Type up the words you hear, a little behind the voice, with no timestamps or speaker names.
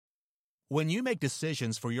When you make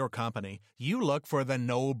decisions for your company, you look for the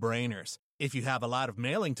no-brainers. If you have a lot of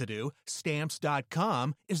mailing to do,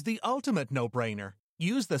 Stamps.com is the ultimate no-brainer.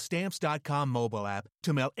 Use the Stamps.com mobile app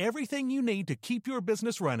to mail everything you need to keep your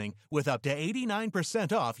business running with up to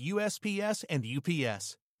 89% off USPS and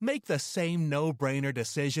UPS. Make the same no-brainer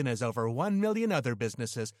decision as over 1 million other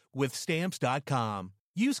businesses with Stamps.com.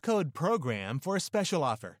 Use code PROGRAM for a special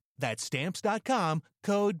offer. That's Stamps.com,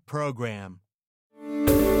 code PROGRAM.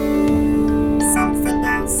 Something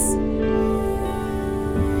else.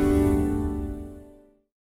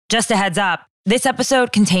 Just a heads up, this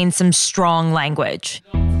episode contains some strong language.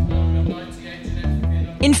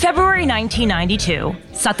 In February 1992,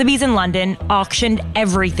 Sotheby's in London auctioned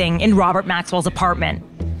everything in Robert Maxwell's apartment.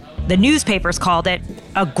 The newspapers called it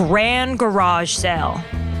a grand garage sale.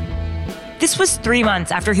 This was 3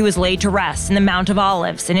 months after he was laid to rest in the Mount of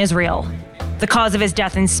Olives in Israel. The cause of his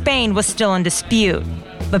death in Spain was still in dispute.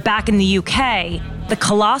 But back in the UK, the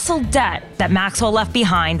colossal debt that Maxwell left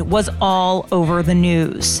behind was all over the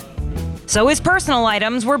news. So his personal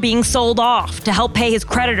items were being sold off to help pay his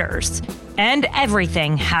creditors, and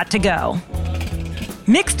everything had to go.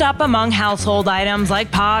 Mixed up among household items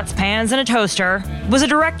like pots, pans, and a toaster was a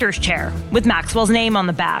director's chair with Maxwell's name on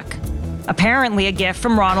the back, apparently a gift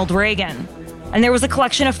from Ronald Reagan. And there was a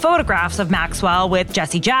collection of photographs of Maxwell with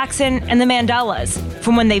Jesse Jackson and the Mandelas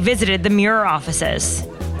from when they visited the Mirror offices.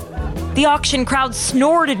 The auction crowd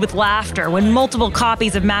snorted with laughter when multiple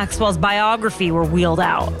copies of Maxwell's biography were wheeled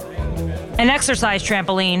out. An exercise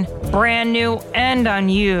trampoline, brand new and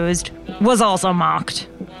unused, was also mocked.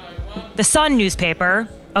 The Sun newspaper,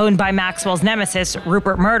 owned by Maxwell's nemesis,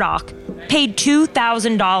 Rupert Murdoch, paid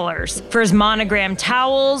 $2,000 for his monogrammed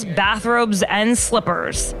towels, bathrobes, and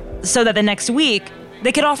slippers, so that the next week,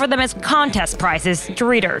 they could offer them as contest prizes to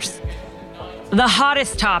readers. The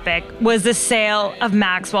hottest topic was the sale of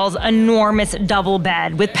Maxwell's enormous double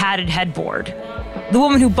bed with padded headboard. The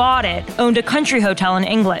woman who bought it owned a country hotel in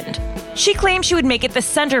England. She claimed she would make it the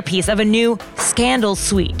centerpiece of a new scandal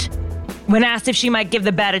suite. When asked if she might give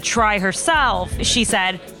the bed a try herself, she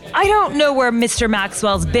said, "I don't know where Mr.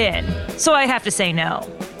 Maxwell's been, so I'd have to say no."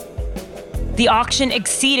 The auction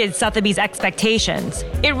exceeded Sotheby's expectations.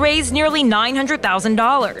 It raised nearly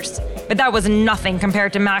 $900,000, but that was nothing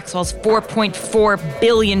compared to Maxwell's $4.4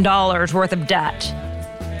 billion worth of debt.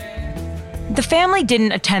 The family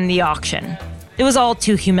didn't attend the auction. It was all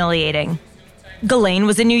too humiliating. Ghislaine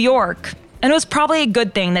was in New York, and it was probably a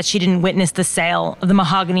good thing that she didn't witness the sale of the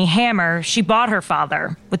mahogany hammer she bought her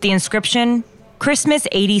father with the inscription, "Christmas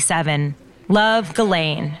 87, Love,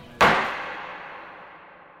 Ghislaine."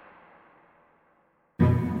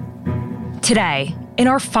 Today, in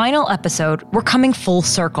our final episode, we're coming full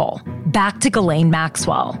circle, back to Ghislaine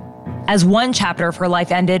Maxwell. As one chapter of her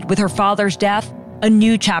life ended with her father's death, a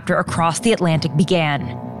new chapter across the Atlantic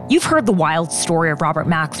began. You've heard the wild story of Robert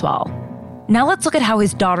Maxwell. Now let's look at how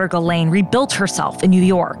his daughter Ghislaine rebuilt herself in New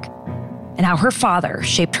York, and how her father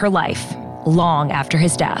shaped her life long after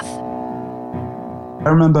his death. I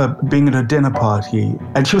remember being at a dinner party,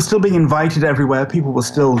 and she was still being invited everywhere. People were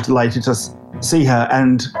still delighted to see her,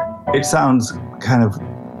 and it sounds kind of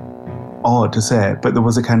odd to say it, but there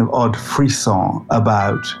was a kind of odd frisson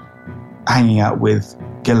about hanging out with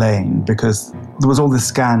Ghislaine because there was all this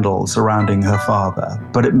scandal surrounding her father,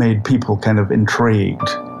 but it made people kind of intrigued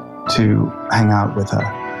to hang out with her.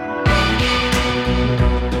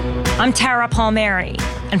 I'm Tara Palmieri,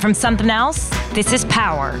 and from Something Else, this is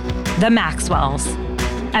Power, The Maxwells.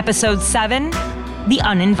 Episode 7, The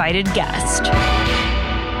Uninvited Guest.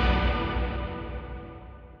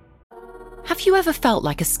 Have you ever felt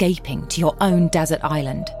like escaping to your own desert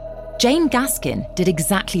island? Jane Gaskin did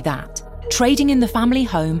exactly that, trading in the family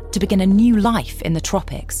home to begin a new life in the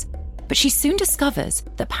tropics. But she soon discovers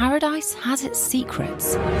that paradise has its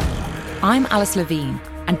secrets. I'm Alice Levine,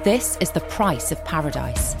 and this is The Price of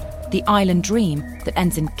Paradise, the island dream that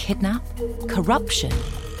ends in kidnap, corruption,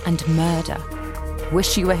 and murder.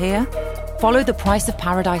 Wish you were here? Follow The Price of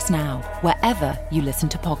Paradise now, wherever you listen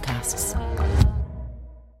to podcasts.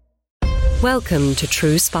 Welcome to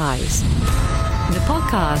True Spies, the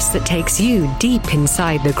podcast that takes you deep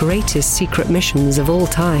inside the greatest secret missions of all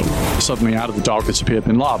time. Suddenly, out of the darkness appeared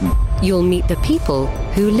Bin Laden. You'll meet the people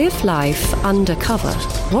who live life undercover.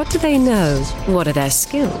 What do they know? What are their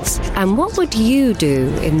skills? And what would you do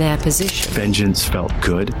in their position? Vengeance felt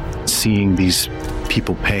good. Seeing these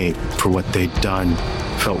people pay for what they'd done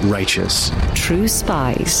felt righteous. True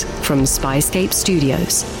Spies from Spyscape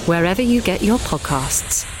Studios, wherever you get your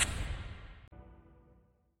podcasts.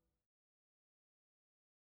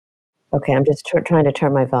 Okay, I'm just trying to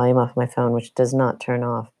turn my volume off my phone, which does not turn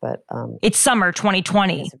off, but... It's summer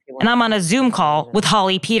 2020, and I'm on a Zoom call with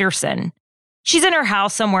Holly Peterson. She's in her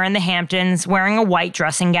house somewhere in the Hamptons, wearing a white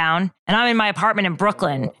dressing gown, and I'm in my apartment in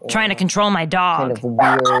Brooklyn, trying to control my dog. Kind of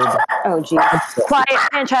weird. Oh, geez. Quiet,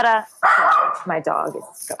 Manchetta. My dog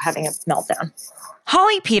is having a meltdown.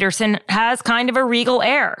 Holly Peterson has kind of a regal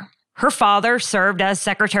air. Her father served as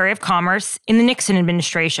Secretary of Commerce in the Nixon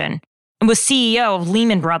administration and was CEO of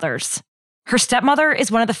Lehman Brothers. Her stepmother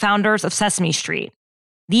is one of the founders of Sesame Street.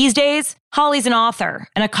 These days, Holly's an author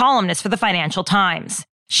and a columnist for the Financial Times.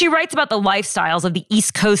 She writes about the lifestyles of the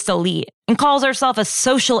East Coast elite and calls herself a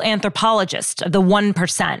social anthropologist of the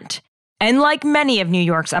 1%. And like many of New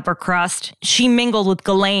York's upper crust, she mingled with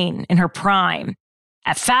Ghislaine in her prime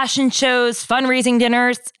at fashion shows, fundraising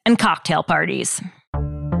dinners, and cocktail parties.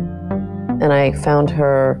 And I found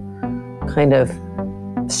her kind of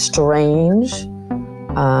strange,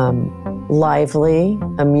 lively,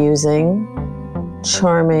 amusing,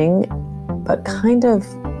 charming, but kind of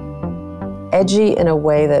edgy in a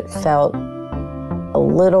way that felt a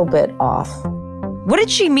little bit off. What did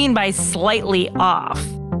she mean by slightly off?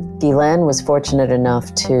 Ghislaine was fortunate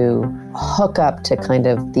enough to hook up to kind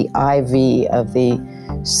of the IV of the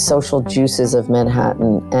social juices of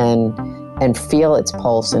Manhattan and feel its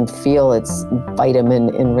pulse and feel its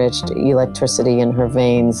vitamin-enriched electricity in her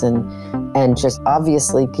veins. And just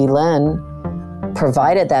obviously Ghislaine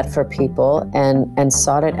provided that for people and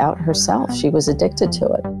sought it out herself. She was addicted to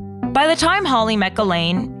it. By the time Holly met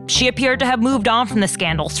Ghislaine, she appeared to have moved on from the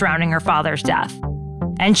scandal surrounding her father's death.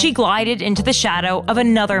 And she glided into the shadow of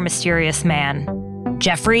another mysterious man,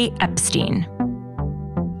 Jeffrey Epstein.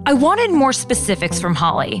 I wanted more specifics from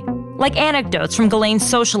Holly, like anecdotes from Ghislaine's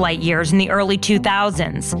socialite years in the early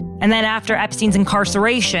 2000s, and then after Epstein's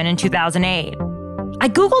incarceration in 2008. I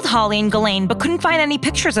Googled Holly and Ghislaine but couldn't find any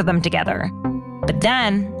pictures of them together. But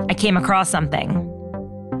then I came across something.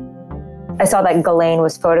 I saw that Ghislaine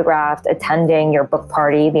was photographed attending your book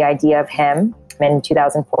party, The Idea of Him, in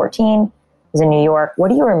 2014. It was in New York. What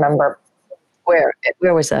do you remember? Where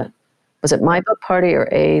was that? Was it my book party or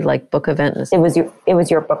a book event? It was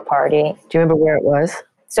your book party. Do you remember where it was?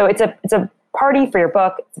 So it's a party for your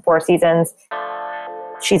book. It's 4 Seasons.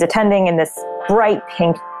 She's attending in this bright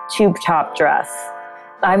pink tube top dress.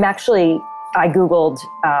 I Googled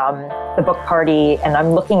the book party and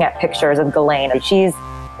I'm looking at pictures of Ghislaine. She's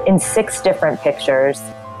in 6 different pictures.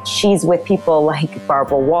 She's with people like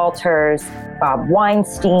Barbara Walters, Bob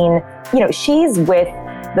Weinstein. She's with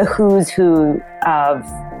the who's who of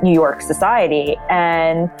New York society.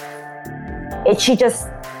 And she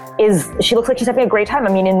looks like she's having a great time.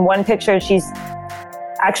 I mean, in one picture, she's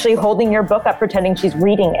actually holding your book up, pretending she's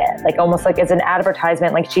reading it, almost like as an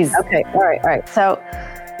advertisement, like she's... Okay, all right. So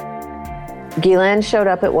Ghislaine showed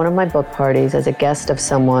up at one of my book parties as a guest of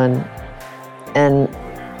someone, and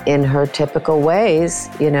in her typical ways,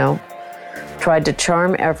 tried to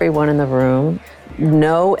charm everyone in the room,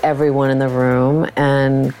 know everyone in the room,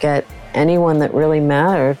 and get anyone that really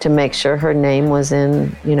mattered to make sure her name was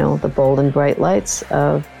in, the bold and bright lights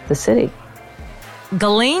of the city.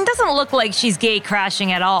 Ghislaine doesn't look like she's gay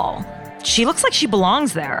crashing at all. She looks like she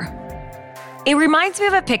belongs there. It reminds me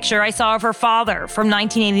of a picture I saw of her father from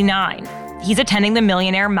 1989. He's attending the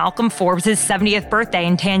millionaire Malcolm Forbes' 70th birthday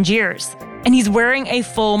in Tangiers. And he's wearing a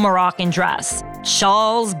full Moroccan dress,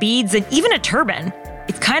 shawls, beads, and even a turban.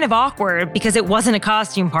 It's kind of awkward because it wasn't a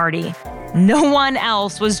costume party. No one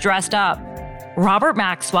else was dressed up. Robert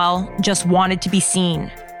Maxwell just wanted to be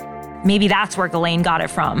seen. Maybe that's where Ghislaine got it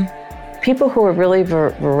from. People who are really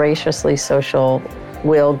voraciously social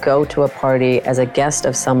will go to a party as a guest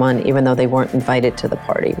of someone even though they weren't invited to the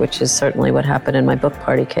party, which is certainly what happened in my book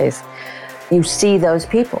party case. You see those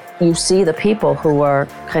people. You see the people who are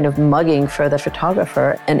kind of mugging for the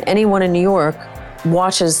photographer, and anyone in New York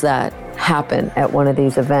watches that happen at one of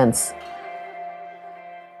these events.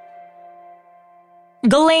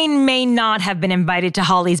 Ghislaine may not have been invited to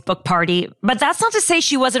Holly's book party, but that's not to say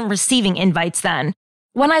she wasn't receiving invites then.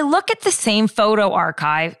 When I look at the same photo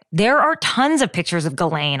archive, there are tons of pictures of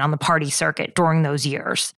Ghislaine on the party circuit during those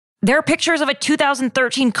years. There are pictures of a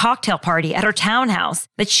 2013 cocktail party at her townhouse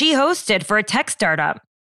that she hosted for a tech startup.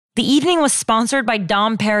 The evening was sponsored by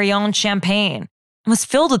Dom Perignon champagne and was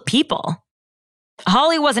filled with people.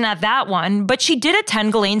 Holly wasn't at that one, but she did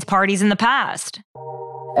attend Ghislaine's parties in the past.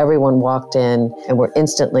 Everyone walked in and were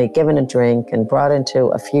instantly given a drink and brought into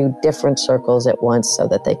a few different circles at once so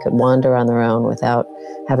that they could wander on their own without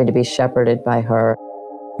having to be shepherded by her.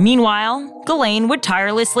 Meanwhile, Ghislaine would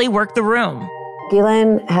tirelessly work the room.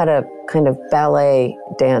 Ghislaine had a kind of ballet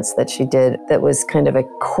dance that she did that was kind of a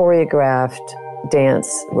choreographed dance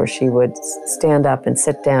where she would stand up and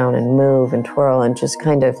sit down and move and twirl and just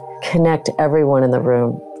kind of connect everyone in the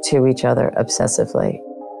room to each other obsessively.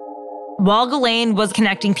 While Ghislaine was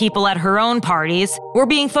connecting people at her own parties or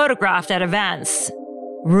being photographed at events,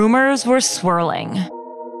 rumors were swirling.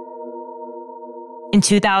 In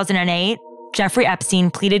 2008, Jeffrey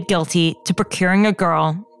Epstein pleaded guilty to procuring a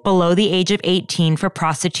girl below the age of 18 for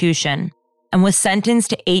prostitution and was sentenced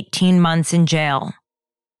to 18 months in jail.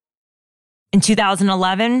 In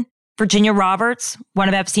 2011, Virginia Roberts, one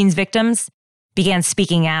of Epstein's victims, began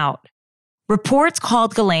speaking out. Reports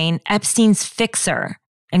called Ghislaine Epstein's fixer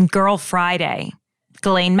and Girl Friday.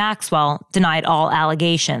 Ghislaine Maxwell denied all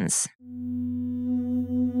allegations.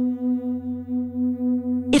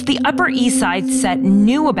 If the Upper East Side set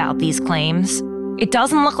knew about these claims, it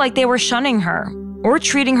doesn't look like they were shunning her or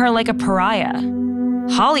treating her like a pariah.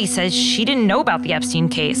 Holly says she didn't know about the Epstein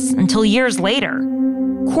case until years later.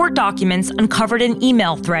 Court documents uncovered an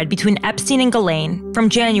email thread between Epstein and Ghislaine from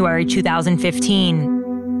January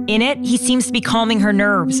 2015. In it, he seems to be calming her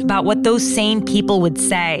nerves about what those sane people would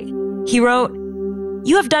say. He wrote,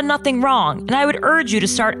 "You have done nothing wrong, and I would urge you to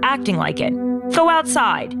start acting like it. Go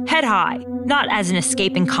outside, head high, not as an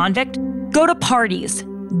escaping convict. Go to parties,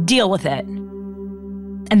 deal with it."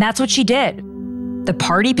 And that's what she did. The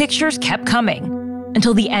party pictures kept coming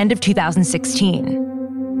until the end of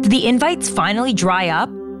 2016. Did the invites finally dry up?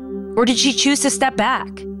 Or did she choose to step back?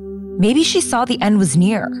 Maybe she saw the end was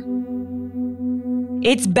near.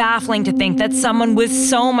 It's baffling to think that someone with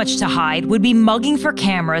so much to hide would be mugging for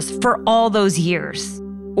cameras for all those years.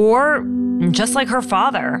 Or, just like her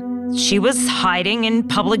father, she was hiding in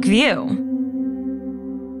public view.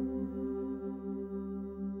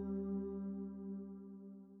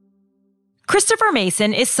 Christopher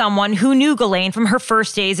Mason is someone who knew Ghislaine from her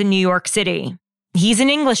first days in New York City. He's an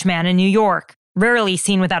Englishman in New York, rarely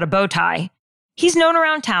seen without a bow tie. He's known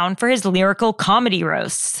around town for his lyrical comedy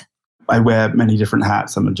roasts. I wear many different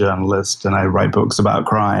hats. I'm a journalist and I write books about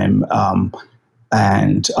crime.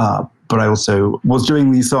 But I also was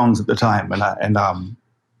doing these songs at the time, and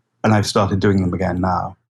I've started doing them again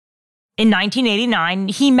now. In 1989,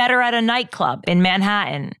 he met her at a nightclub in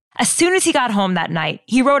Manhattan. As soon as he got home that night,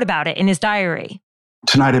 he wrote about it in his diary.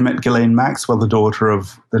 Tonight I met Ghislaine Maxwell, the daughter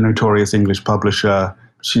of the notorious English publisher.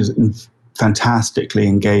 She's fantastically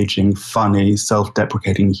engaging, funny,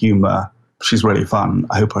 self-deprecating humor. She's really fun.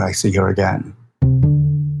 I hope I see her again.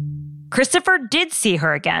 Christopher did see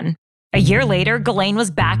her again. A year later, Ghislaine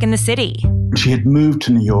was back in the city. She had moved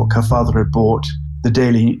to New York. Her father had bought the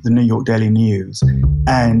New York Daily News,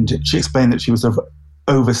 and she explained that she was sort of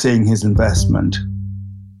overseeing his investment.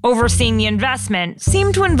 Overseeing the investment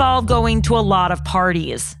seemed to involve going to a lot of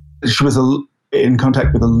parties. She was in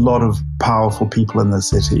contact with a lot of powerful people in the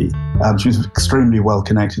city. She was extremely well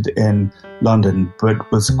connected in London,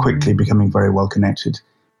 but was quickly becoming very well connected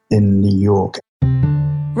in New York.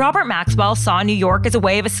 Robert Maxwell saw New York as a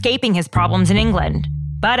way of escaping his problems in England.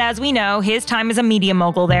 But as we know, his time as a media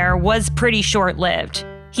mogul there was pretty short-lived.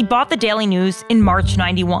 He bought the Daily News in March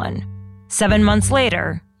 '91. 7 months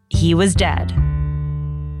later, he was dead.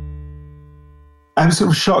 I was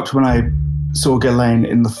sort of shocked when I saw Ghislaine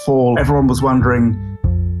in the fall. Everyone was wondering,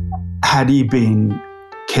 had he been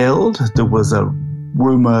killed? There was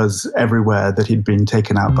rumors everywhere that he'd been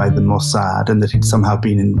taken out by the Mossad and that he'd somehow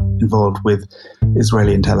been involved with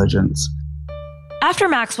Israeli intelligence. After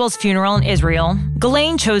Maxwell's funeral in Israel,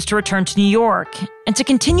 Ghislaine chose to return to New York and to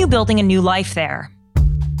continue building a new life there.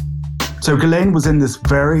 So Ghislaine was in this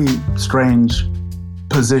very strange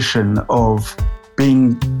position of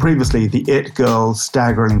being previously the it girl,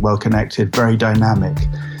 staggeringly well-connected, very dynamic,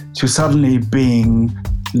 to suddenly being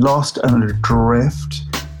lost and adrift.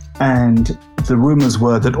 And the rumors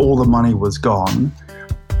were that all the money was gone.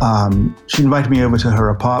 She invited me over to her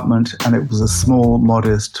apartment, and it was a small,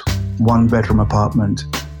 modest, one-bedroom apartment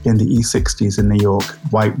in the East 60s in New York,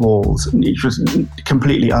 white walls, and it was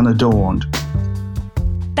completely unadorned.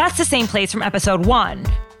 That's the same place from episode 1,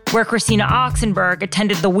 where Christina Oxenberg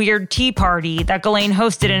attended the weird tea party that Ghislaine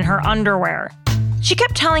hosted in her underwear. She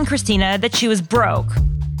kept telling Christina that she was broke,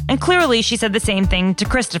 and clearly she said the same thing to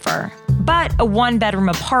Christopher. But a one-bedroom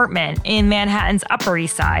apartment in Manhattan's Upper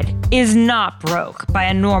East Side is not broke by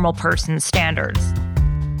a normal person's standards.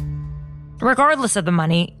 Regardless of the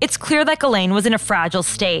money, it's clear that Ghislaine was in a fragile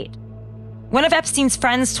state. One of Epstein's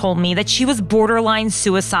friends told me that she was borderline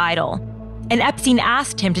suicidal, and Epstein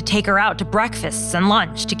asked him to take her out to breakfasts and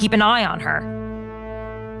lunch to keep an eye on her.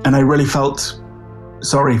 And I really felt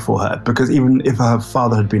sorry for her, because even if her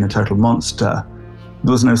father had been a total monster,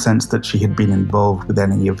 there was no sense that she had been involved with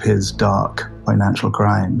any of his dark financial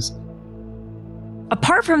crimes.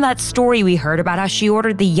 Apart from that story we heard about how she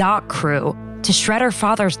ordered the yacht crew to shred her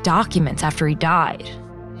father's documents after he died.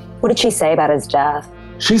 What did she say about his death?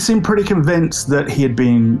 She seemed pretty convinced that he had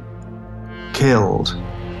been killed,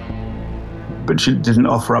 but she didn't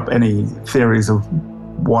offer up any theories of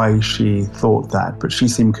why she thought that, but she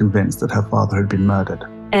seemed convinced that her father had been murdered.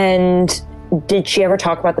 And did she ever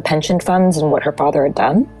talk about the pension funds and what her father had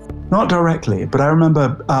done? Not directly, but I remember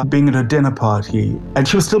being at a dinner party, and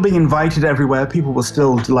she was still being invited everywhere. People were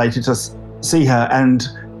still delighted to see her, and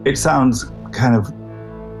it sounds kind of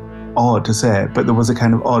odd to say it, but there was a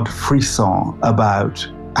kind of odd frisson about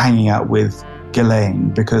hanging out with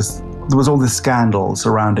Ghislaine, because there was all this scandal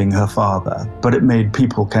surrounding her father, but it made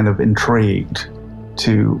people kind of intrigued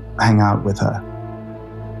to hang out with her.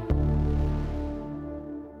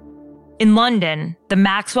 In London, the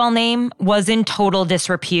Maxwell name was in total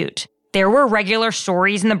disrepute. There were regular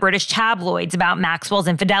stories in the British tabloids about Maxwell's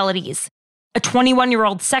infidelities. A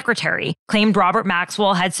 21-year-old secretary claimed Robert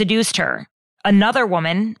Maxwell had seduced her. Another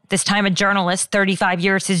woman, this time a journalist 35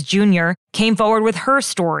 years his junior, came forward with her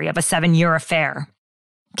story of a 7-year affair.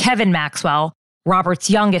 Kevin Maxwell,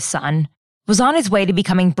 Robert's youngest son, was on his way to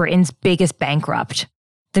becoming Britain's biggest bankrupt.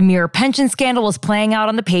 The Mirror pension scandal was playing out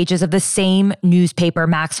on the pages of the same newspaper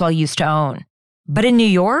Maxwell used to own. But in New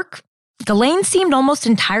York, Ghislaine seemed almost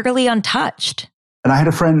entirely untouched. And I had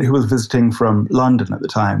a friend who was visiting from London at the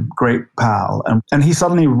time, great pal, and he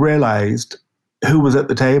suddenly realized who was at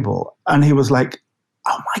the table. And he was like,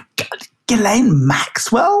 oh my God, Ghislaine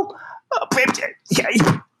Maxwell?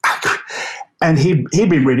 And he'd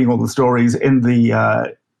been reading all the stories in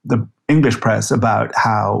the English press about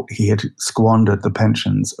how he had squandered the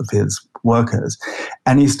pensions of his workers.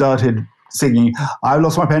 And he started singing, I've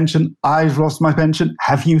lost my pension, I've lost my pension,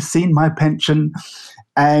 have you seen my pension?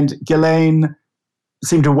 And Ghislaine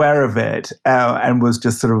seemed aware of it and was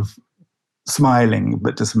just sort of smiling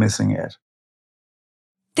but dismissing it.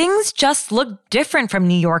 Things just looked different from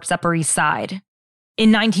New York's Upper East Side.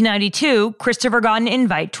 In 1992, Christopher got an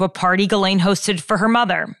invite to a party Ghislaine hosted for her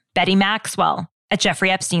mother, Betty Maxwell, at Jeffrey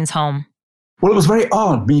Epstein's home. Well, it was very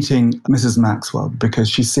odd meeting Mrs. Maxwell because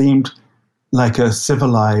she seemed like a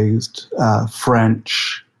civilized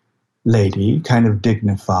French lady, kind of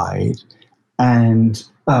dignified. And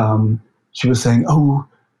she was saying, oh,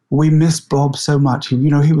 we miss Bob so much. He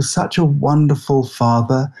was such a wonderful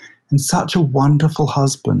father and such a wonderful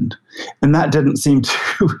husband. And that didn't seem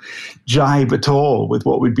to jibe at all with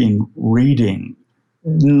what we'd been reading.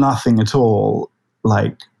 Nothing at all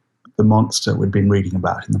like the monster we'd been reading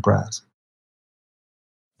about in the press.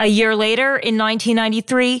 A year later, in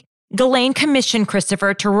 1993, Ghislaine commissioned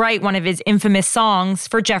Christopher to write one of his infamous songs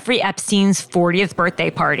for Jeffrey Epstein's 40th birthday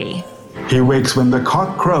party. He wakes when the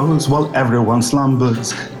cock crows while everyone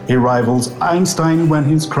slumbers. He rivals Einstein when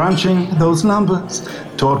he's crunching those numbers.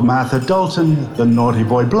 Taught math at Dalton, the naughty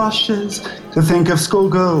boy blushes to think of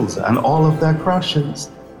schoolgirls and all of their crushes.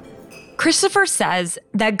 Christopher says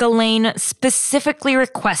that Ghislaine specifically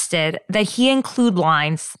requested that he include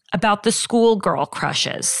lines about the schoolgirl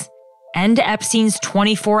crushes and Epstein's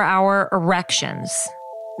 24-hour erections.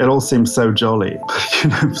 It all seems so jolly,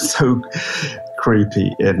 so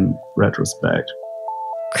creepy in retrospect.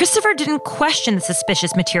 Christopher didn't question the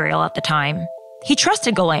suspicious material at the time. He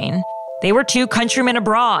trusted Ghislaine. They were two countrymen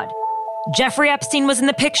abroad. Jeffrey Epstein was in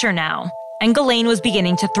the picture now, and Ghislaine was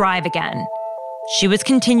beginning to thrive again. She was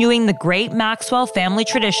continuing the great Maxwell family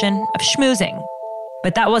tradition of schmoozing.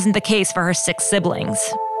 But that wasn't the case for her 6 siblings.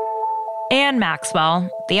 Anne Maxwell,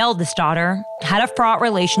 the eldest daughter, had a fraught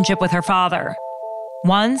relationship with her father.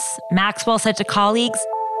 Once, Maxwell said to colleagues,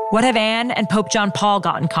 "What have Anne and Pope John Paul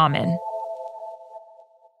got in common?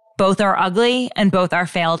 Both are ugly and both are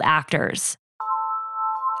failed actors."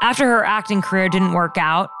 After her acting career didn't work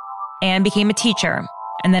out, Anne became a teacher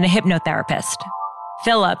and then a hypnotherapist.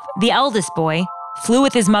 Philip, the eldest boy, flew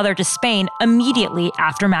with his mother to Spain immediately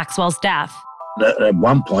after Maxwell's death. At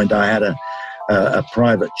one point, I had a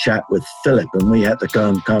private chat with Philip, and we had to go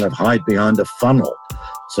and kind of hide behind a funnel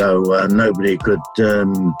so nobody could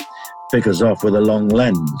pick us off with a long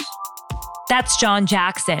lens. That's John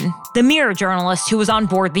Jackson, the Mirror journalist who was on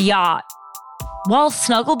board the yacht. While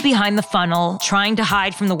snuggled behind the funnel, trying to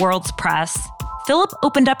hide from the world's press, Philip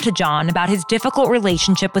opened up to John about his difficult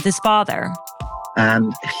relationship with his father.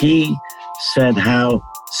 And he said how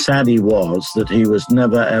sad he was that he was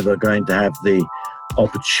never, ever going to have the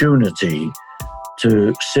opportunity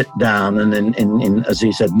to sit down and, in, as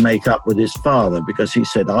he said, make up with his father, because he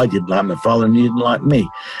said, I didn't like my father and he didn't like me.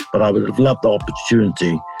 But I would have loved the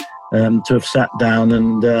opportunity to have sat down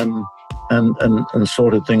and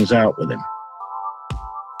sorted things out with him.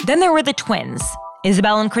 Then there were the twins,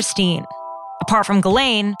 Isabel and Christine. Apart from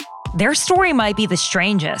Ghislaine, their story might be the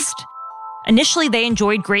strangest. Initially, they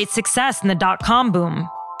enjoyed great success in the dot-com boom.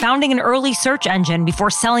 founding an early search engine before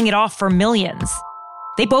selling it off for millions.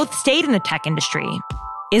 They both stayed in the tech industry.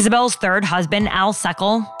 Isabel's third husband, Al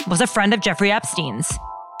Seckel, was a friend of Jeffrey Epstein's.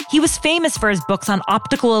 He was famous for his books on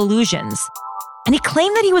optical illusions, and he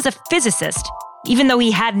claimed that he was a physicist, even though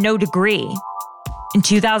he had no degree. In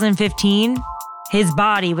 2015, his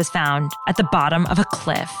body was found at the bottom of a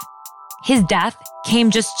cliff. His death came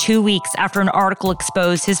just 2 weeks after an article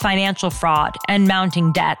exposed his financial fraud and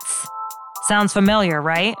mounting debts. Sounds familiar,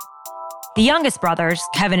 right? The youngest brothers,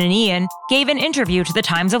 Kevin and Ian, gave an interview to the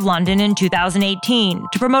Times of London in 2018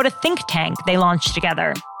 to promote a think tank they launched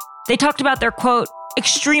together. They talked about their, quote,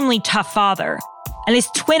 extremely tough father and his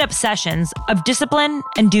twin obsessions of discipline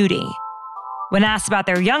and duty. When asked about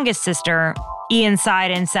their youngest sister, Ian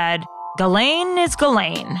sighed and said, Ghislaine is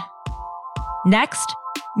Ghislaine. Next,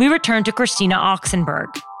 we return to Christina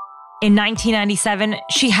Oxenberg. In 1997,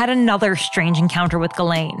 she had another strange encounter with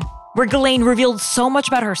Ghislaine, where Ghislaine revealed so much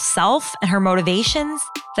about herself and her motivations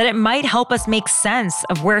that it might help us make sense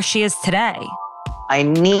of where she is today. I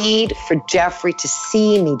need for Jeffrey to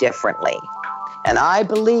see me differently. And I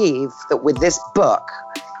believe that with this book,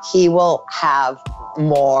 he will have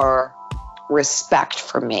more respect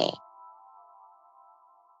for me.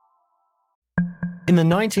 In the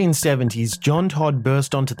 1970s, John Todd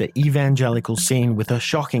burst onto the evangelical scene with a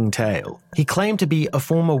shocking tale. He claimed to be a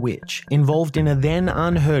former witch involved in a then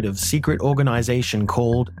unheard of secret organization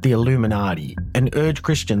called the Illuminati and urged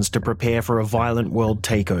Christians to prepare for a violent world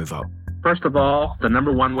takeover. First of all, the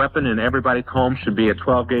number one weapon in everybody's home should be a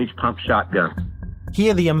 12-gauge pump shotgun.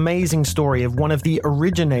 Hear the amazing story of one of the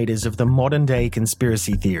originators of the modern-day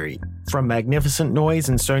conspiracy theory. From Magnificent Noise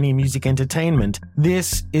and Sony Music Entertainment,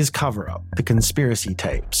 this is Cover Up, the Conspiracy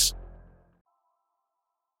Tapes.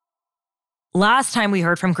 Last time we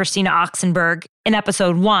heard from Christina Oxenberg, in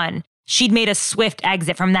episode 1, she'd made a swift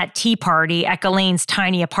exit from that tea party at Ghislaine's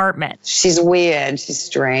tiny apartment. She's weird, she's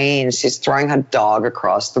strange, she's throwing her dog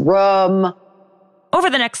across the room. Over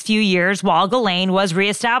the next few years, while Ghislaine was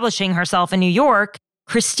reestablishing herself in New York,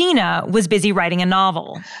 Christina was busy writing a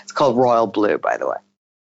novel. It's called Royal Blue, by the way.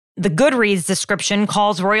 The Goodreads description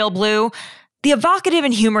calls Royal Blue the evocative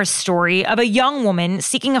and humorous story of a young woman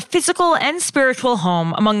seeking a physical and spiritual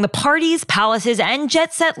home among the parties, palaces, and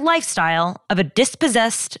jet-set lifestyle of a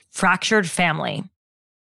dispossessed, fractured family.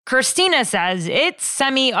 Christina says it's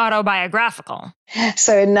semi-autobiographical.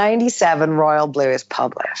 So in 1997, Royal Blue is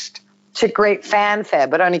published. To great fanfare,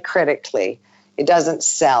 but only critically. It doesn't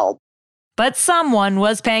sell. But someone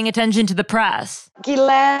was paying attention to the press.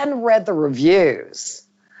 Ghislaine read the reviews,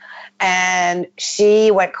 and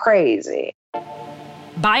she went crazy.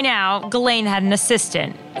 By now, Ghislaine had an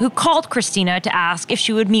assistant who called Christina to ask if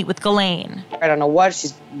she would meet with Ghislaine. I don't know why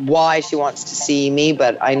she wants to see me,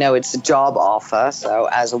 but I know it's a job offer, so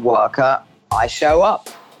as a worker, I show up.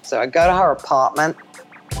 So I go to her apartment.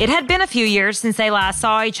 It had been a few years since they last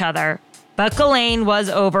saw each other, but Ghislaine was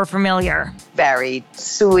over-familiar. Very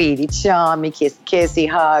sweetie, charming, kissy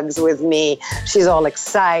hugs with me. She's all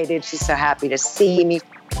excited. She's so happy to see me.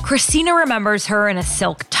 Christina remembers her in a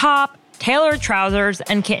silk top, tailored trousers,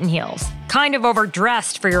 and kitten heels, kind of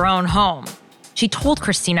overdressed for your own home. She told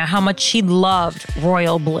Christina how much she loved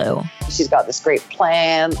Royal Blue. She's got this great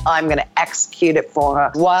plan. I'm going to execute it for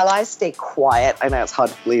her. While I stay quiet, I know it's hard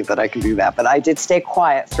to believe that I can do that, but I did stay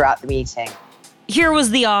quiet throughout the meeting. Here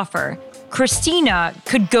was the offer. Christina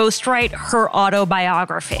could ghostwrite her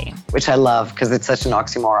autobiography. Which I love because it's such an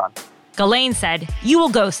oxymoron. Ghislaine said, "You will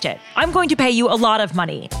ghost it. I'm going to pay you a lot of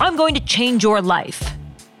money. I'm going to change your life."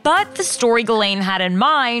 But the story Ghislaine had in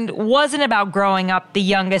mind wasn't about growing up the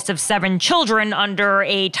youngest of 7 children under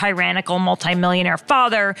a tyrannical multimillionaire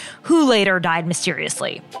father who later died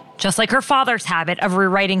mysteriously. Just like her father's habit of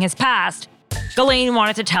rewriting his past, Ghislaine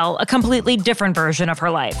wanted to tell a completely different version of her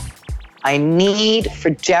life. I need for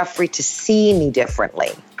Jeffrey to see me differently.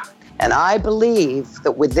 And I believe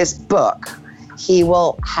that with this book, he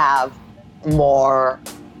will have more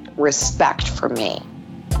respect for me.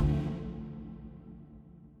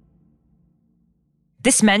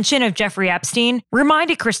 This mention of Jeffrey Epstein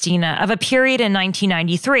reminded Christina of a period in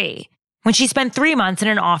 1993 when she spent 3 months in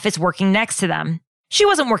an office working next to them. She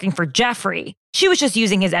wasn't working for Jeffrey. She was just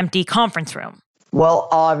using his empty conference room. Well,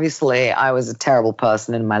 obviously, I was a terrible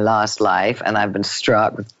person in my last life, and I've been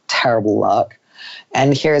struck with terrible luck.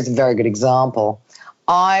 And here's a very good example.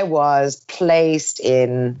 I was placed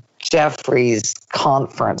in Jeffrey's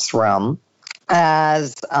conference room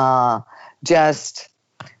as just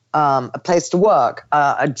a place to work,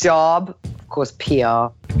 a job, of course,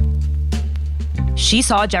 PR. She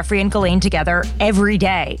saw Jeffrey and Ghislaine together every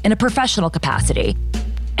day in a professional capacity.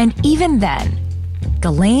 And even then,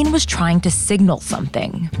 Ghislaine was trying to signal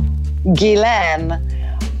something. Ghislaine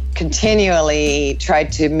continually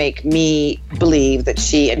tried to make me believe that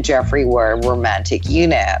she and Jeffrey were a romantic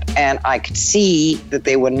unit, and I could see that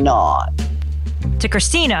they were not. To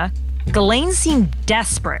Christina, Ghislaine seemed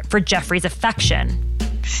desperate for Jeffrey's affection.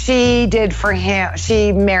 She did for him.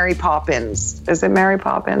 She Mary Poppins. Is it Mary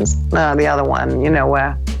Poppins? No, the other one. You know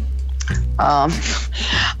where?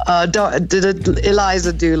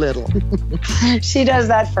 Eliza Doolittle. She does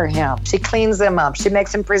that for him. She cleans him up. She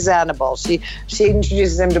makes him presentable. She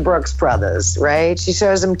introduces him to Brooks Brothers, right? She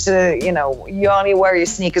shows him to, you only wear your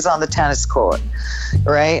sneakers on the tennis court,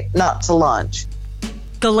 right? Not to lunch.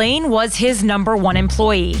 Ghislaine was his number one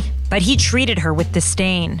employee, but he treated her with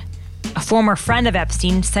disdain. A former friend of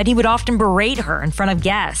Epstein said he would often berate her in front of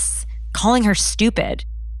guests, calling her stupid.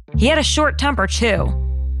 He had a short temper too,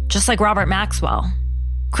 just like Robert Maxwell.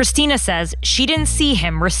 Christina says she didn't see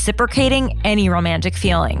him reciprocating any romantic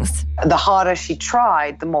feelings. The harder she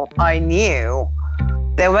tried, the more I knew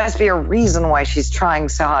there must be a reason why she's trying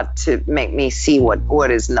so hard to make me see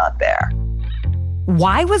what is not there.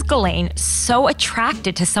 Why was Ghislaine so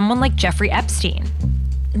attracted to someone like Jeffrey Epstein?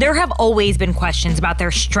 There have always been questions about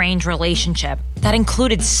their strange relationship that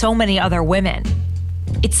included so many other women.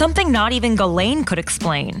 It's something not even Ghislaine could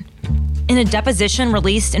explain. In a deposition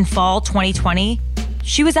released in fall 2020,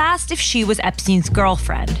 she was asked if she was Epstein's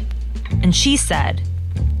girlfriend. And she said,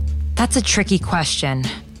 "That's a tricky question.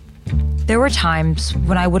 There were times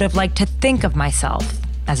when I would have liked to think of myself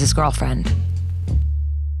as his girlfriend."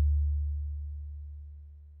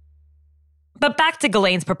 But back to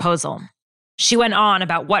Ghislaine's proposal. She went on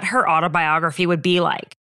about what her autobiography would be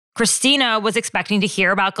like. Christina was expecting to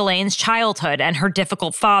hear about Ghislaine's childhood and her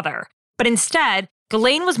difficult father. But instead,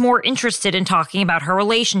 Ghislaine was more interested in talking about her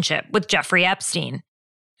relationship with Jeffrey Epstein.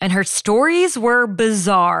 And her stories were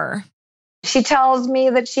bizarre. She tells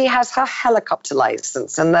me that she has her helicopter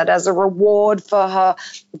license and that as a reward for her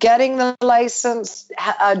getting the license,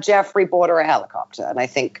 Jeffrey bought her a helicopter. And I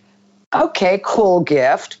think, okay, cool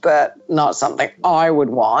gift, but not something I would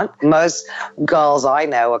want. Most girls I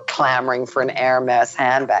know are clamoring for an Hermes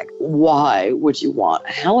handbag. Why would you want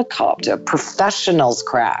a helicopter? Professionals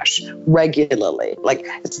crash regularly. Like,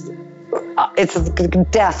 it's a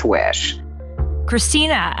death wish.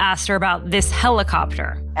 Christina asked her about this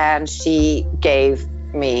helicopter. And she gave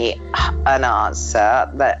me an answer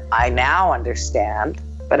that I now understand,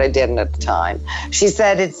 but I didn't at the time. She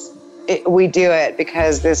said we do it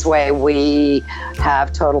because this way we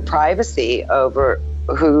have total privacy over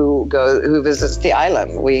who visits the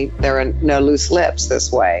island. There are no loose lips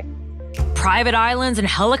this way. Private islands and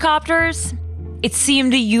helicopters? It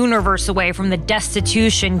seemed a universe away from the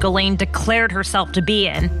destitution Ghislaine declared herself to be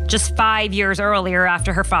in just 5 years earlier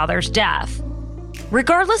after her father's death.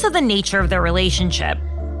 Regardless of the nature of their relationship,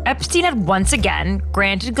 Epstein had once again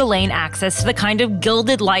granted Ghislaine access to the kind of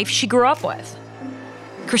gilded life she grew up with.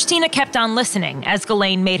 Christina kept on listening as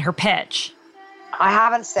Ghislaine made her pitch. I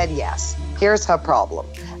haven't said yes. Here's her problem.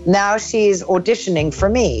 Now she's auditioning for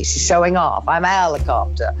me. She's showing off. I'm a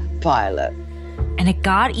helicopter pilot. And it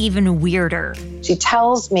got even weirder. She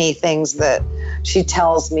tells me things that she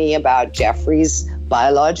tells me about Jeffrey's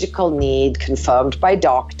biological need confirmed by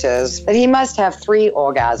doctors, that he must have 3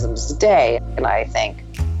 orgasms a day. And I think,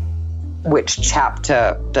 which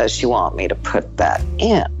chapter does she want me to put that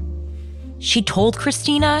in? She told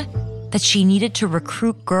Christina that she needed to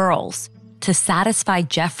recruit girls to satisfy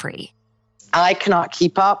Jeffrey. I cannot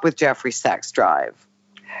keep up with Jeffrey's sex drive.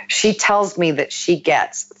 She tells me that she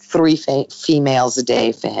gets 3 females a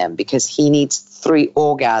day for him because he needs 3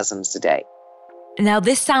 orgasms a day. Now,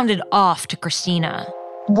 this sounded off to Christina.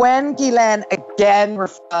 When Ghislaine again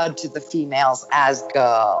referred to the females as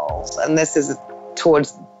girls, and this is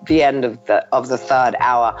towards the end of the third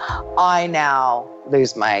hour, I now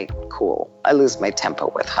lose my cool. I lose my temper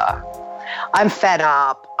with her. I'm fed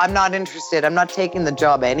up. I'm not interested. I'm not taking the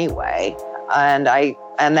job anyway.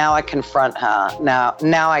 And now I confront her.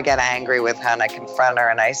 Now I get angry with her and I confront her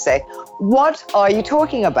and I say, "What are you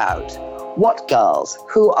talking about? What girls?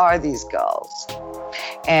 Who are these girls?"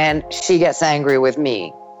 And she gets angry with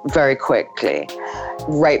me very quickly,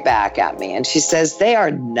 right back at me. And she says, "They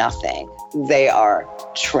are nothing. They are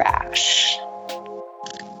trash."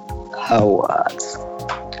 Her words.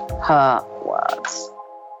 Her words.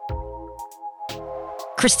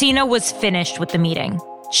 Christina was finished with the meeting.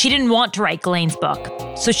 She didn't want to write Ghislaine's book,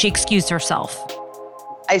 so she excused herself.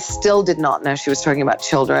 I still did not know she was talking about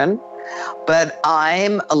children, but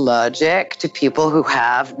I'm allergic to people who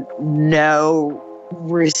have no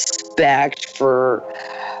respect for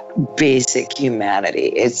basic humanity.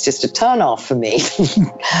 It's just a turnoff for me.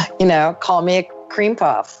 Call me cream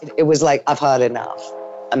puff. It was like, I've heard enough.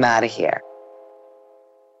 I'm out of here.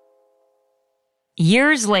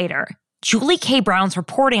 Years later, Julie K. Brown's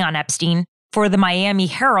reporting on Epstein for the Miami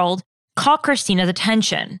Herald caught Christina's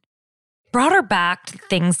attention, brought her back to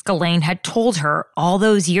things Ghislaine had told her all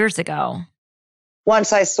those years ago.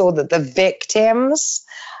 Once I saw that the victims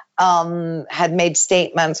had made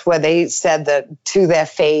statements where they said that to their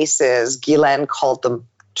faces, Ghislaine called them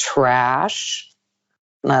trash.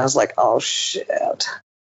 And I was like, oh, shit.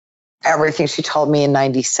 Everything she told me in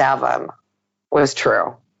 97 was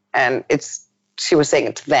true. And she was saying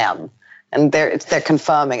it to them. And they're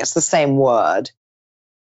confirming it's the same word.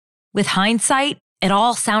 With hindsight, it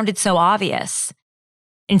all sounded so obvious.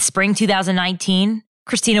 In spring 2019,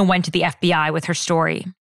 Christina went to the FBI with her story.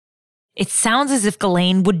 It sounds as if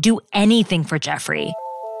Ghislaine would do anything for Jeffrey.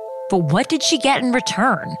 But what did she get in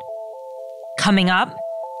return? Coming up,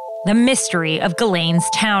 the mystery of Ghislaine's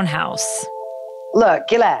townhouse. Look,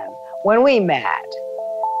 Ghislaine, when we met,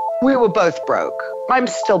 we were both broke. I'm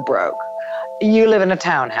still broke. You live in a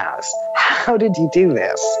townhouse. How did you do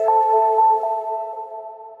this?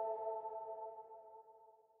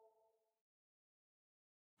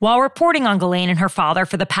 While reporting on Ghislaine and her father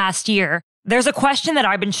for the past year, there's a question that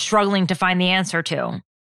I've been struggling to find the answer to.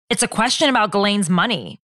 It's a question about Ghislaine's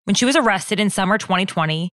money. When she was arrested in summer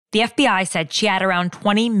 2020, the FBI said she had around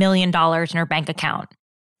 $20 million in her bank account.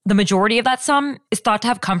 The majority of that sum is thought to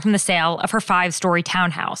have come from the sale of her 5-story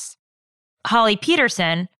townhouse. Holly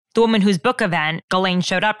Peterson, the woman whose book event Ghislaine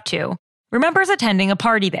showed up to, remembers attending a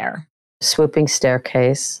party there. Swooping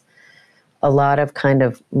staircase, a lot of kind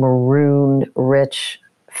of maroon rich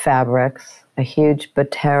fabrics, a huge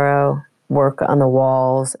Botero work on the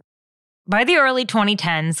walls. By the early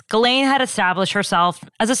 2010s, Ghislaine had established herself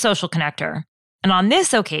as a social connector. And on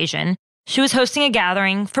this occasion, she was hosting a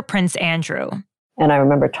gathering for Prince Andrew. And I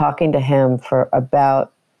remember talking to him for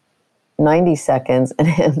about 90 seconds and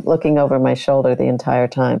him looking over my shoulder the entire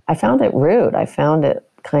time. I found it rude. I found it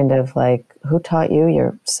kind of like, who taught you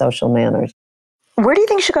your social manners? Where do you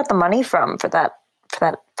think she got the money from for that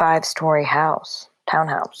 5-story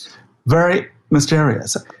townhouse? Very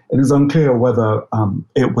mysterious. It is unclear whether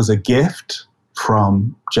it was a gift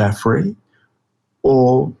from Jeffrey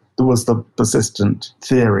or there was the persistent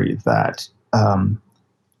theory that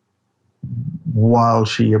while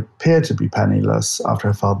she appeared to be penniless after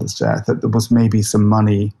her father's death, that there was maybe some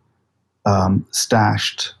money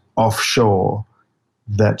stashed offshore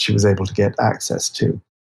that she was able to get access to.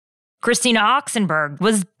 Christina Oxenberg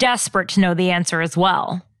was desperate to know the answer as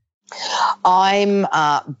well. I'm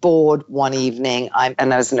bored one evening,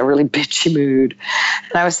 and I was in a really bitchy mood,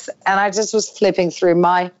 and I just was flipping through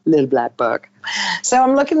my little black book. So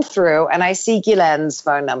I'm looking through, and I see Ghislaine's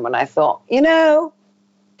phone number, and I thought,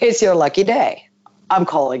 it's your lucky day. I'm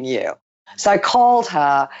calling you. So I called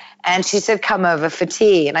her, and she said, come over for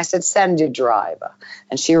tea, and I said, send your driver,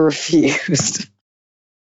 and she refused.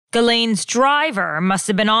 Ghislaine's driver must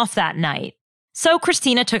have been off that night, so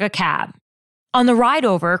Christina took a cab. On the ride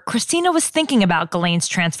over, Christina was thinking about Ghislaine's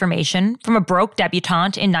transformation from a broke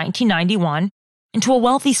debutante in 1991 into a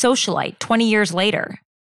wealthy socialite 20 years later.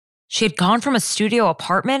 She had gone from a studio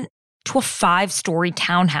apartment to a 5-story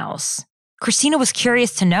townhouse. Christina was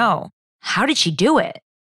curious to know, how did she do it?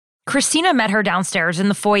 Christina met her downstairs in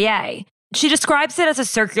the foyer. She describes it as a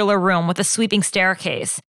circular room with a sweeping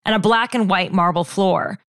staircase and a black and white marble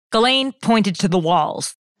floor. Ghislaine pointed to the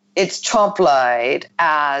walls. It's top-load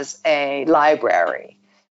as a library.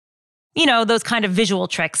 Those kind of visual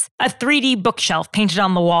tricks. A 3D bookshelf painted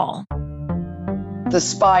on the wall. The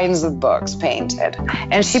spines of books painted.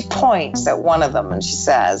 And she points at one of them and she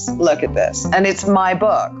says, look at this. And it's my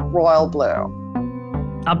book, Royal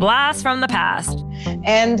Blue. A blast from the past.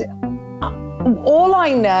 And all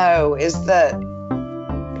I know is that,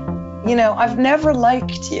 I've never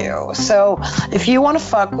liked you. So if you want to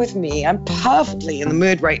fuck with me, I'm perfectly in the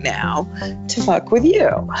mood right now to fuck with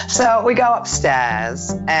you. So we go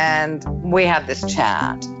upstairs and we have this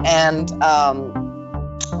chat. And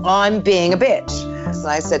I'm being a bitch. And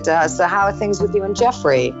I said to her, so how are things with you and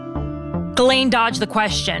Jeffrey? Ghislaine dodged the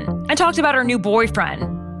question and talked about her new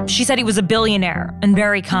boyfriend. She said he was a billionaire and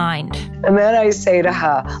very kind. And then I say to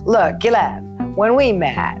her, look, Ghislaine, when we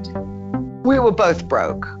met, we were both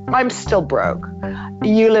broke. I'm still broke.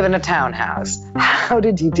 You live in a townhouse. How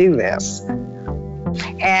did you do this?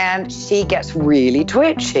 And she gets really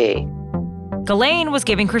twitchy. Ghislaine was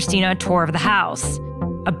giving Christina a tour of the house,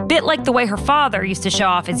 a bit like the way her father used to show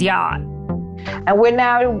off his yacht. And we're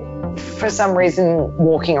now for some reason,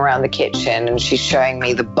 walking around the kitchen and she's showing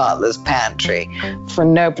me the butler's pantry for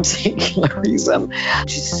no particular reason.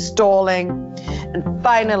 She's stalling. And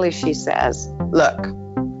finally she says, look,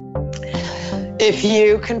 if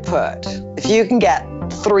you can get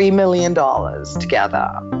 $3 million together,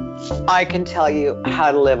 I can tell you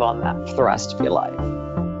how to live on that for the rest of your life.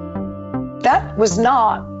 That was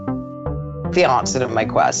not the answer to my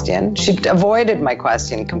question. She avoided my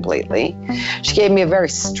question completely. She gave me a very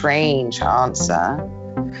strange answer.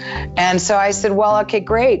 And so I said, well, okay,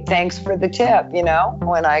 great. Thanks for the tip. You know,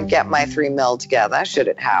 when I get my $3 million together, should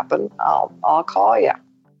it happen, I'll call you.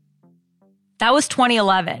 That was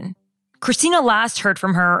 2011. Christina last heard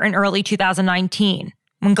from her in early 2019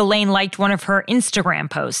 when Ghislaine liked one of her Instagram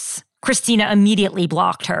posts. Christina immediately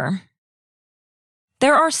blocked her.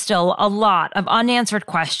 There are still a lot of unanswered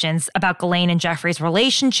questions about Ghislaine and Jeffrey's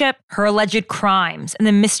relationship, her alleged crimes, and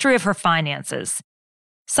the mystery of her finances.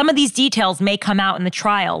 Some of these details may come out in the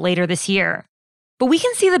trial later this year. But we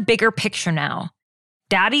can see the bigger picture now.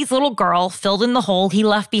 Daddy's little girl filled in the hole he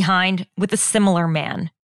left behind with a similar man,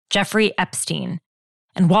 Jeffrey Epstein.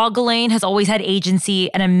 And while Ghislaine has always had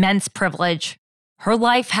agency and immense privilege, her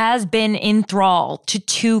life has been in thrall to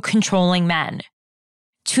two controlling men.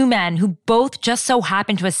 Two men who both just so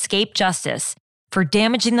happen to escape justice for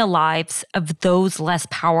damaging the lives of those less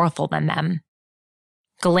powerful than them.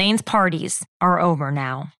 Ghislaine's parties are over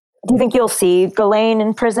now. Do you think you'll see Ghislaine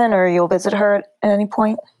in prison or you'll visit her at any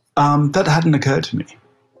point? That hadn't occurred to me.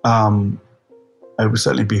 It would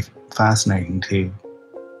certainly be fascinating to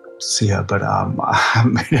see her, but I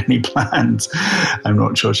haven't made any plans. I'm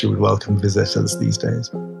not sure she would welcome visitors these days.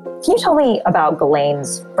 Can you tell me about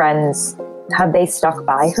Ghislaine's friends? Have they stuck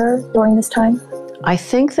by her during this time? I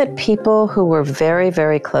think that people who were very,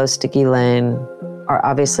 very close to Ghislaine are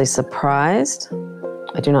obviously surprised.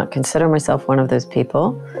 I do not consider myself one of those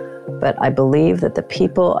people, but I believe that the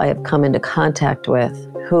people I have come into contact with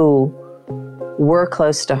who were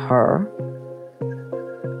close to her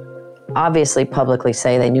obviously publicly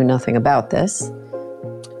say they knew nothing about this.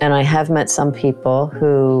 And I have met some people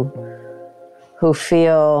who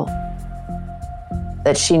feel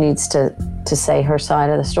that she needs to say her side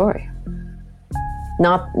of the story.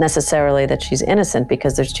 Not necessarily that she's innocent,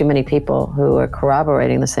 because there's too many people who are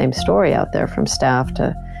corroborating the same story out there, from staff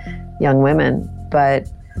to young women. But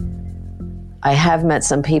I have met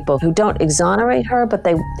some people who don't exonerate her, but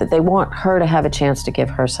they want her to have a chance to give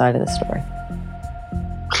her side of the story.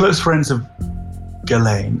 Close friends of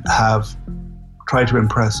Ghislaine have tried to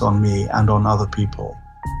impress on me and on other people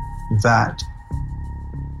that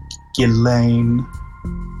Ghislaine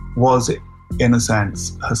was, in a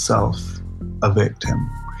sense, herself a victim,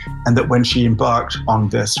 and that when she embarked on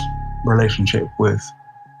this relationship with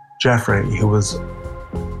Jeffrey, who was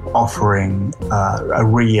offering a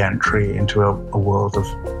re-entry into a world of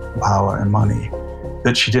power and money,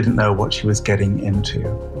 that she didn't know what she was getting into.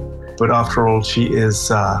 But after all, she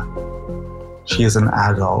is an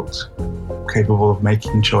adult capable of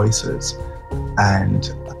making choices,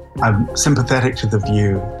 and I'm sympathetic to the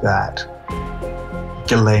view that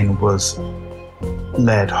Ghislaine was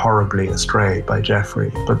led horribly astray by Jeffrey,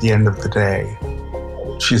 but at the end of the day,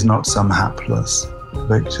 she's not some hapless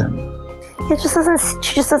victim. She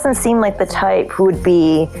just doesn't seem like the type who would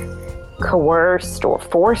be coerced or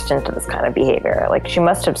forced into this kind of behavior. Like, she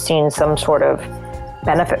must have seen some sort of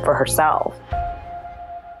benefit for herself.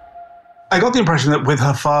 I got the impression that with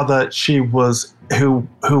her father, she was who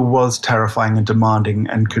was terrifying and demanding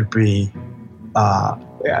and could be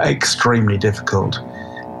extremely difficult,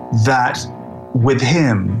 that with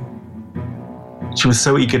him, she was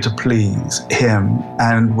so eager to please him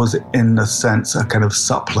and was, in a sense, a kind of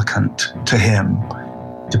supplicant to him,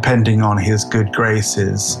 depending on his good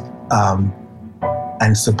graces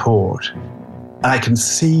and support. And I can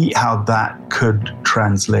see how that could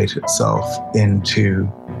translate itself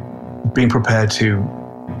into being prepared to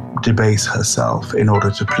debase herself in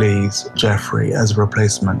order to please Jeffrey as a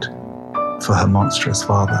replacement for her monstrous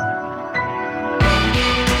father.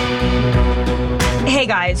 Hey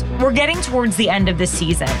guys, we're getting towards the end of the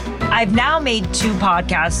season. I've now made 2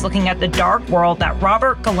 podcasts looking at the dark world that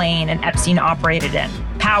Robert, Ghislaine, and Epstein operated in,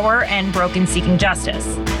 Power and Broken Seeking Justice.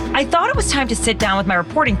 I thought it was time to sit down with my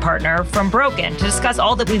reporting partner from Broken to discuss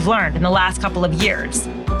all that we've learned in the last couple of years.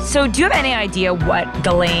 So do you have any idea what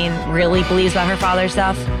Ghislaine really believes about her father's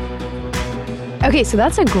death? Okay, so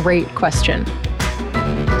that's a great question.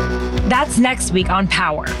 That's next week on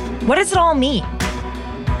Power. What does it all mean?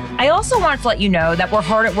 I also want to let you know that we're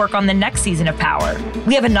hard at work on the next season of Power.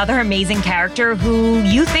 We have another amazing character who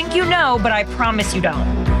you think you know, but I promise you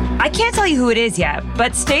don't. I can't tell you who it is yet,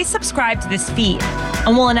 but stay subscribed to this feed,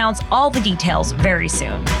 and we'll announce all the details very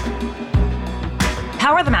soon.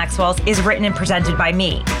 Power of the Maxwells is written and presented by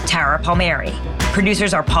me, Tara Palmieri.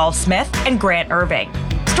 Producers are Paul Smith and Grant Irving.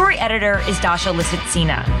 Story editor is Dasha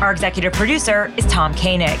Lisitsina. Our executive producer is Tom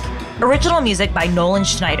Koenig. Original music by Nolan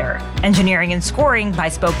Schneider. Engineering and scoring by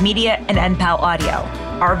Spoke Media and NPAL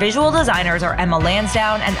Audio. Our visual designers are Emma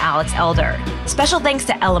Lansdowne and Alex Elder. Special thanks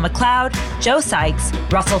to Ella McLeod, Joe Sykes,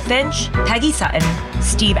 Russell Finch, Peggy Sutton,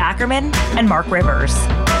 Steve Ackerman, and Mark Rivers.